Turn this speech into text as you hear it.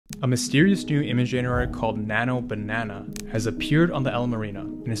A mysterious new image generator called Nano-banana has appeared on the LMArena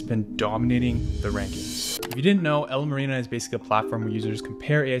and has been dominating the rankings. If you didn't know, LMArena is basically a platform where users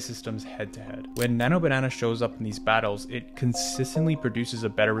compare AI systems head to head. When Nano-banana shows up in these battles, it consistently produces a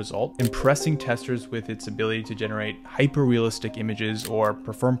better result, impressing testers with its ability to generate hyper-realistic images or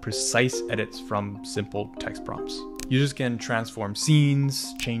perform precise edits from simple text prompts. Users can transform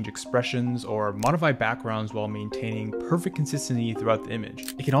scenes, change expressions, or modify backgrounds while maintaining perfect consistency throughout the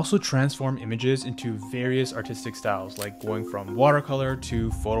image. It can also transform images into various artistic styles, like going from watercolor to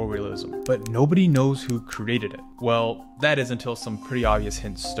photorealism. But nobody knows who created it. Well, that is until some pretty obvious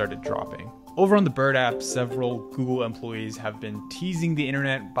hints started dropping. Over on the Bird app, several Google employees have been teasing the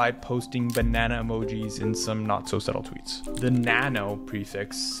internet by posting banana emojis in some not so subtle tweets. The nano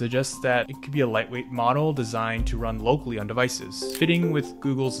prefix suggests that it could be a lightweight model designed to run locally on devices, fitting with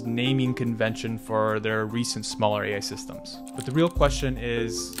Google's naming convention for their recent smaller AI systems. But the real question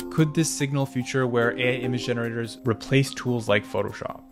is, could this signal a future where AI image generators replace tools like Photoshop?